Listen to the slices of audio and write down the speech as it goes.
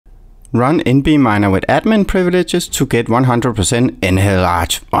Run NBMINER with admin privileges to get 100%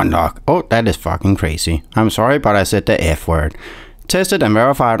 NLH unlock. Oh, that is fucking crazy. I'm sorry, but I said the F word. Tested and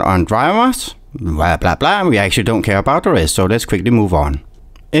verified on drivers. Blah blah blah. We actually don't care about the rest, so let's quickly move on.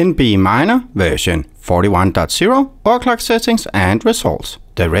 NBMINER version 41.0, overclock settings and results.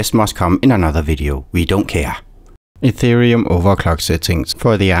 The rest must come in another video. We don't care. Ethereum overclock settings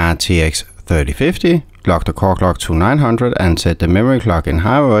for the RTX 3050. Lock the core clock to 900 and set the memory clock in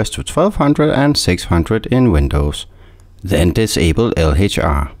HiveOS to 1200 and 600 in Windows. Then disable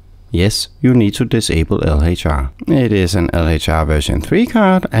LHR. Yes, you need to disable LHR. It is an LHR version 3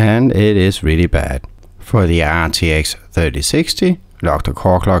 card and it is really bad. For the RTX 3060, lock the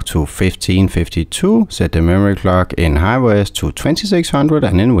core clock to 1552, set the memory clock in HiveOS to 2600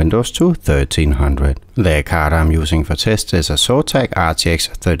 and in Windows to 1300. The card I'm using for test is a Zotac RTX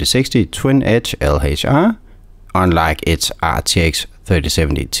 3060 Twin Edge LHR. Unlike its RTX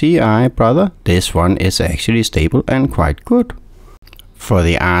 3070 Ti brother, this one is actually stable and quite good. For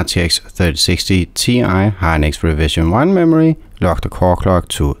the RTX 3060 Ti Hynix Revision 1 memory, lock the core clock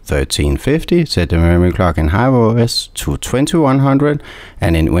to 1350, set the memory clock in HiveOS to 2100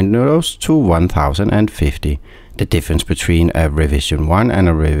 and in Windows to 1050. The difference between a Revision 1 and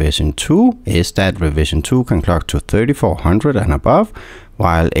a Revision 2 is that Revision 2 can clock to 3400 and above,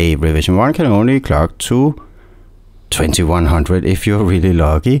 while a Revision 1 can only clock to 2100 if you're really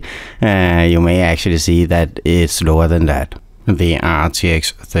lucky. You may actually see that it's lower than that. The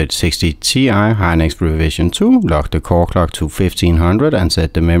RTX 3060 Ti Hynix Revision 2, lock the core clock to 1500 and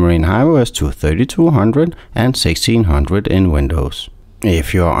set the memory in HiveOS to 3200 and 1600 in Windows.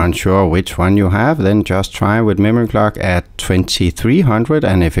 If you're unsure which one you have, then just try with memory clock at 2300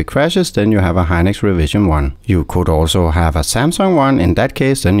 and if it crashes, then you have a Hynix Revision 1. You could also have a Samsung one. In that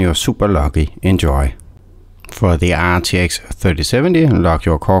case, then you're super lucky. Enjoy. For the RTX 3070, lock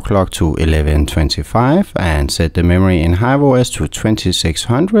your core clock to 1125 and set the memory in HiveOS to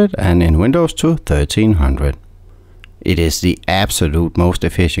 2600 and in Windows to 1300. It is the absolute most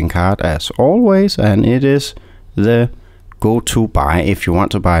efficient card as always, and it is the go-to buy if you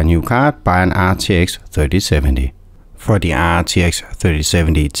want to buy a new card. Buy an RTX 3070. For the RTX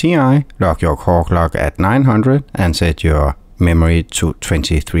 3070 Ti, lock your core clock at 900 and set your memory to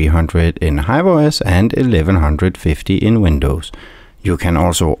 2300 in HiveOS and 1150 in Windows. You can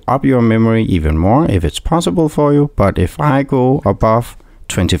also up your memory even more if it's possible for you, but if I go above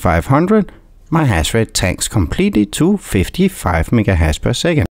 2500, my hash rate tanks completely to 55 MHz per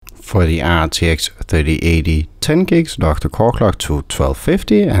second. For the RTX 3080 10 gigs, lock the core clock to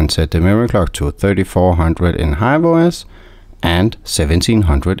 1250 and set the memory clock to 3400 in HiveOS and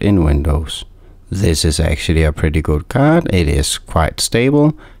 1700 in Windows. This is actually a pretty good card. It is quite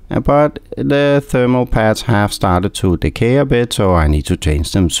stable, but the thermal pads have started to decay a bit, so I need to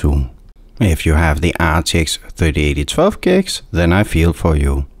change them soon. If you have the RTX 3080 12 gigs, then I feel for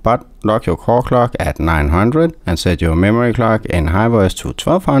you. But lock your core clock at 900 and set your memory clock in HiveOS to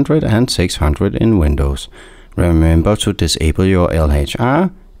 1200 and 600 in Windows. Remember to disable your LHR,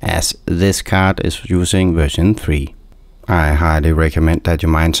 as this card is using version 3. I highly recommend that you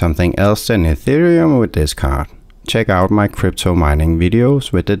mine something else than Ethereum with this card. Check out my crypto mining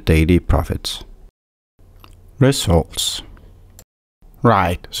videos with the daily profits. Results.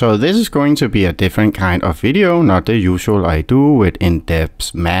 Right, so this is going to be a different kind of video, not the usual I do with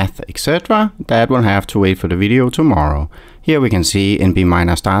in-depth math, etc. That will have to wait for the video tomorrow. Here we can see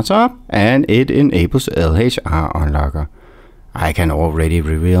NBMINER starts up and it enables LHR unlocker. I can already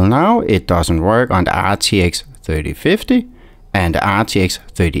reveal now it doesn't work on the RTX 3050 and the RTX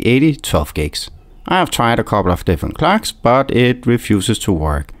 3080 12 gigs. I have tried a couple of different clocks, but it refuses to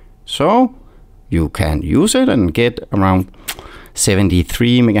work. So you can use it and get around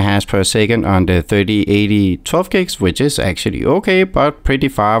 73 MHz per second on the 3080 12 gigs, which is actually okay, but pretty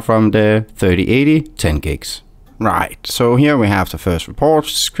far from the 3080 10 gigs. Right, so here we have the first report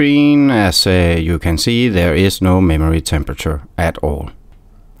screen. As you can see, there is no memory temperature at all.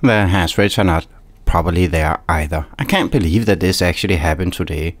 The hash rates are not properly there either. I can't believe that this actually happened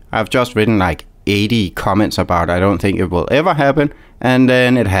today. I've just written like 80 comments about I don't think it will ever happen, and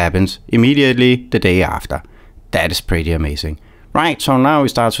then it happens immediately the day after. That is pretty amazing. Right, so now we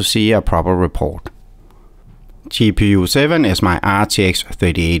start to see a proper report. GPU 7 is my RTX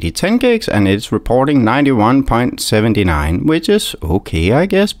 3080 10 gigs and it's reporting 91.79, which is okay I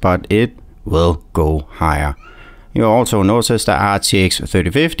guess, but it will go higher. You also notice the RTX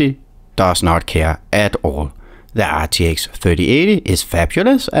 3050 does not care at all. The RTX 3080 is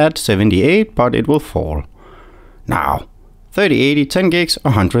fabulous at 78, but it will fall. Now, 3080 10 gigs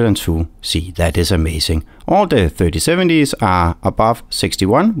 102. See, that is amazing. All the 3070s are above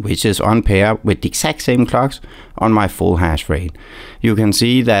 61, which is on par with the exact same clocks on my full hash rate. You can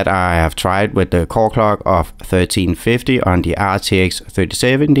see that I have tried with the core clock of 1350 on the RTX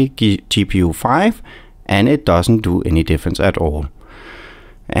 3070 GPU 5, and it doesn't do any difference at all.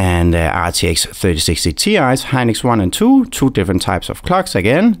 And the RTX 3060 Ti's Hynix 1 and 2, two different types of clocks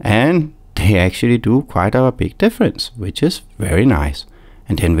again, and they actually do quite a big difference, which is very nice.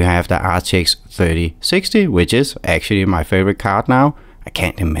 And then we have the RTX 3060, which is actually my favorite card now. I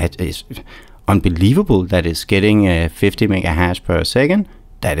can't imagine, it's unbelievable that it's getting 50 megahash per second.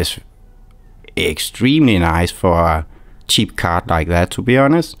 That is extremely nice for a cheap card like that, to be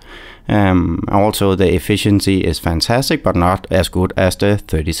honest. Also the efficiency is fantastic, but not as good as the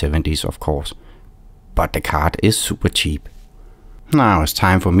 3070s, of course. But the card is super cheap. Now it's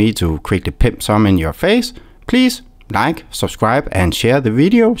time for me to quickly pimp some in your face. Please like, subscribe and share the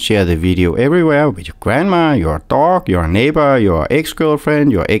video. Share the video everywhere with your grandma, your dog, your neighbor, your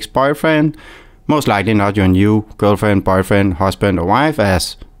ex-girlfriend, your ex-boyfriend. Most likely not your new girlfriend, boyfriend, husband or wife,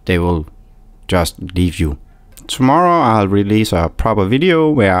 as they will just leave you. Tomorrow I'll release a proper video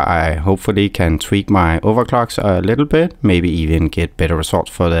where I hopefully can tweak my overclocks a little bit, maybe even get better results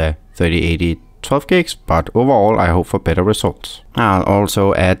for the 3080 12 gigs, but overall I hope for better results. I'll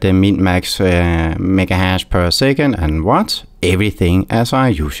also add the min max megahash per second and watts, everything as I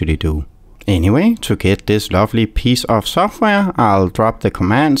usually do. Anyway, to get this lovely piece of software, I'll drop the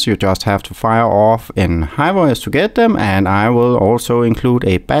commands you just have to fire off in HiveOS to get them, and I will also include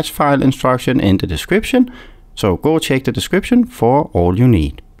a batch file instruction in the description, so go check the description for all you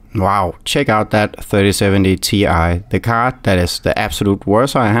need. Wow, check out that 3070 Ti. The card that is the absolute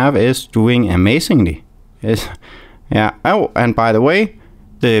worst I have is doing amazingly. Yeah. Oh, and by the way,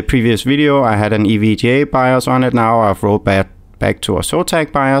 the previous video I had an EVGA BIOS on it. Now I've rolled back to a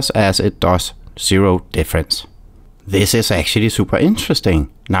Zotac BIOS as it does zero difference. This is actually super interesting.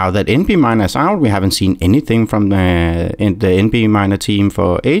 Now that NBMINER is out, we haven't seen anything from the NBMINER team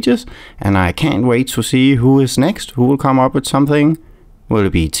for ages, and I can't wait to see who is next, who will come up with something. Will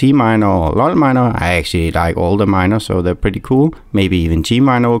it be T-Miner or LOLMINER? I actually like all the miners, so they're pretty cool. Maybe even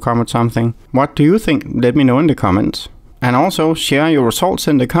G-Miner will come with something. What do you think? Let me know in the comments. And also share your results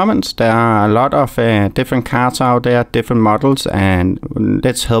in the comments. There are a lot of different cards out there, different models, and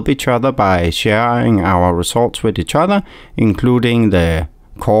let's help each other by sharing our results with each other, including the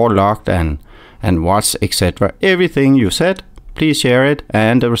core locked and watts, etc. Everything you said, please share it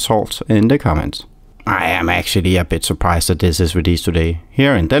and the results in the comments. I am actually a bit surprised that this is released today.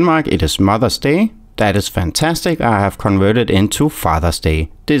 Here in Denmark it is Mother's Day. That is fantastic. I have converted into Father's Day.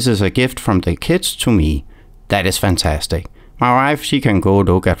 This is a gift from the kids to me. That is fantastic. My wife, she can go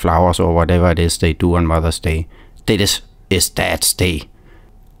look at flowers or whatever it is they do on Mother's Day. This is Dad's Day.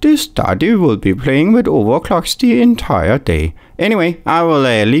 This study will be playing with overclocks the entire day. Anyway, I will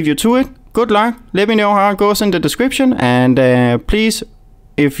leave you to it. Good luck. Let me know how it goes in the description. And please,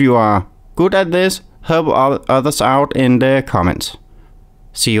 if you are good at this, help others out in the comments.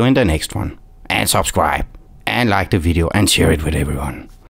 See you in the next one. And subscribe. And like the video and share it with everyone.